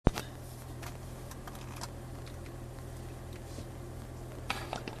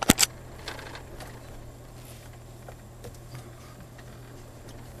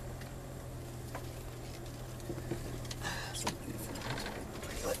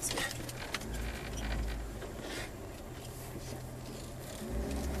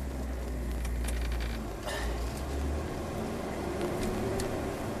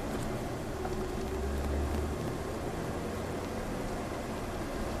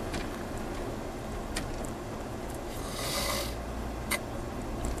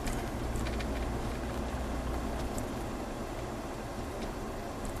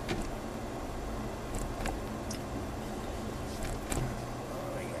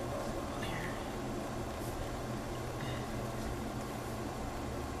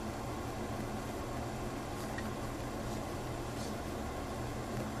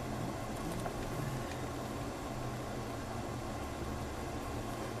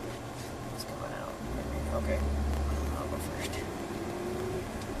Okay. I'll go first.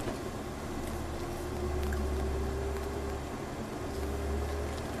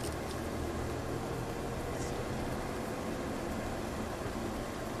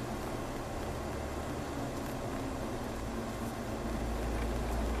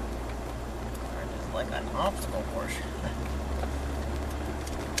 Just like an obstacle course.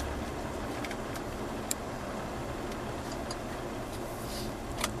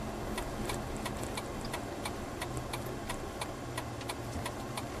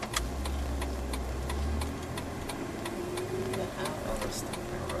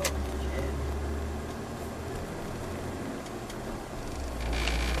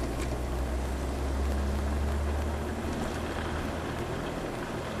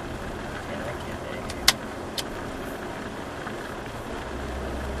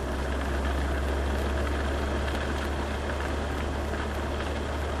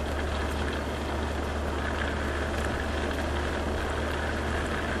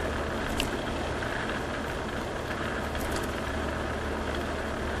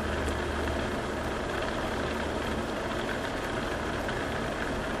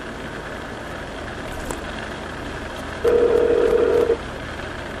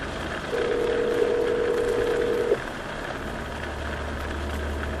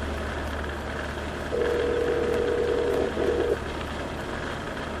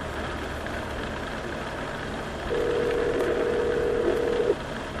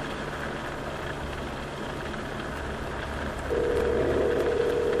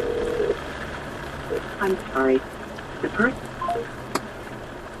 I'm sorry. The person...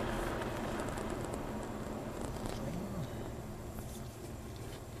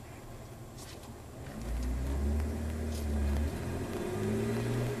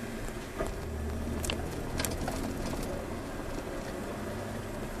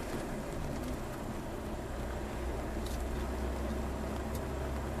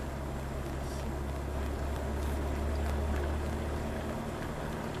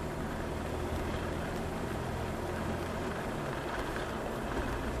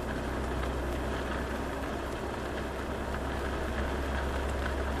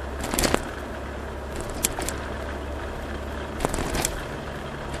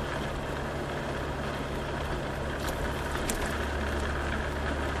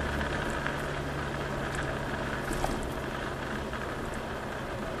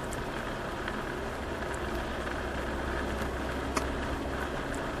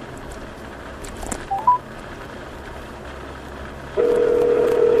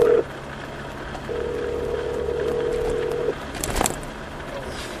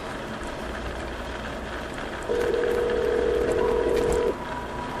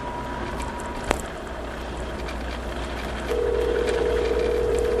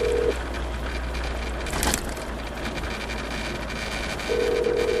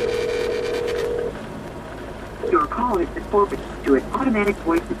 Your call is forwarded to an automatic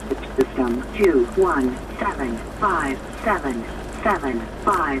voice message system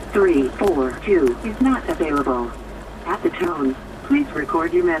 217577534 is not available. At the tone, please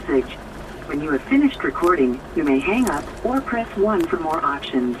record your message. When you have finished recording, you may hang up or press 1 for more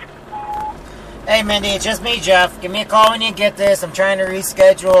options. Hey Mindy, it's just me, Jeff. Give me a call when you get this. I'm trying to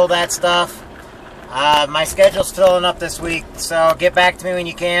reschedule that stuff. My schedule's filling up this week, so get back to me when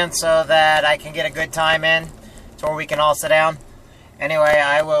you can so that I can get a good time in to where we can all sit down. Anyway,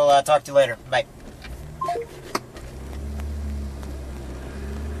 I will talk to you later. Bye.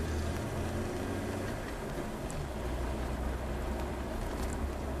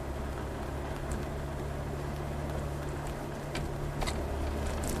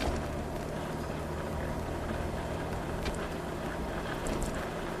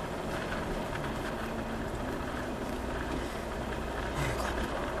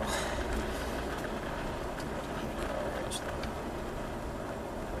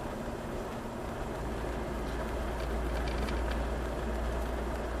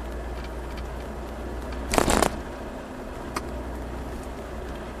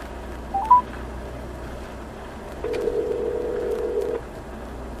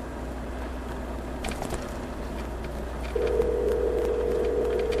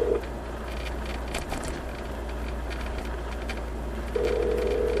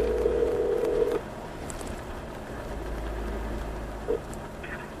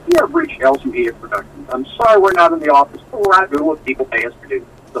 You have reached Elson Media Productions. I'm sorry we're not in the office, but we're out doing what people pay us to do.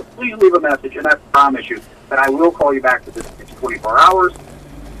 So please leave a message, and I promise you that I will call you back within the next 24 hours.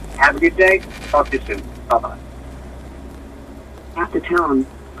 Have a good day. Talk to you soon. Bye-bye. At the tone,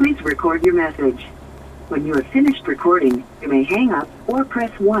 please record your message. When you have finished recording, you may hang up or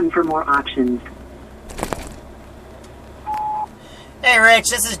press 1 for more options. Hey, Rich,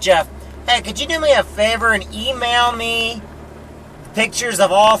 this is Jeff. Hey, could you do me a favor and email me pictures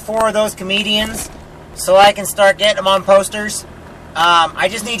of all 4 of those comedians so I can start getting them on posters? I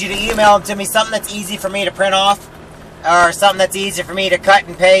just need you to email them to me, something that's easy for me to print off, or something that's easy for me to cut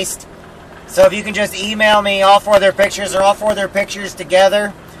and paste. So if you can just email me all 4 of their pictures, or all 4 of their pictures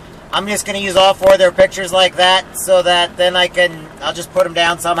together, I'm just going to use all 4 of their pictures like that, so that then I'll just put them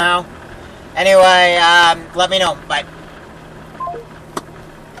down somehow. Anyway, let me know. Bye.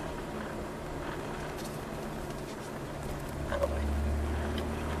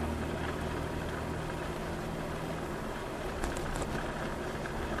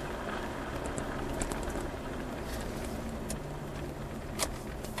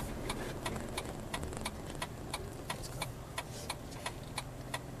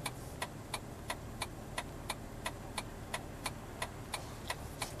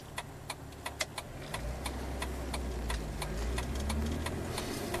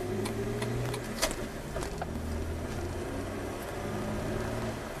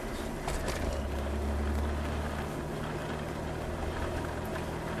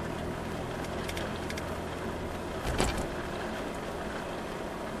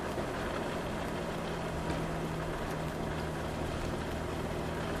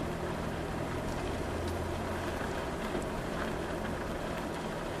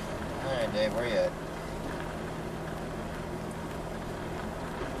 Dave, where you at?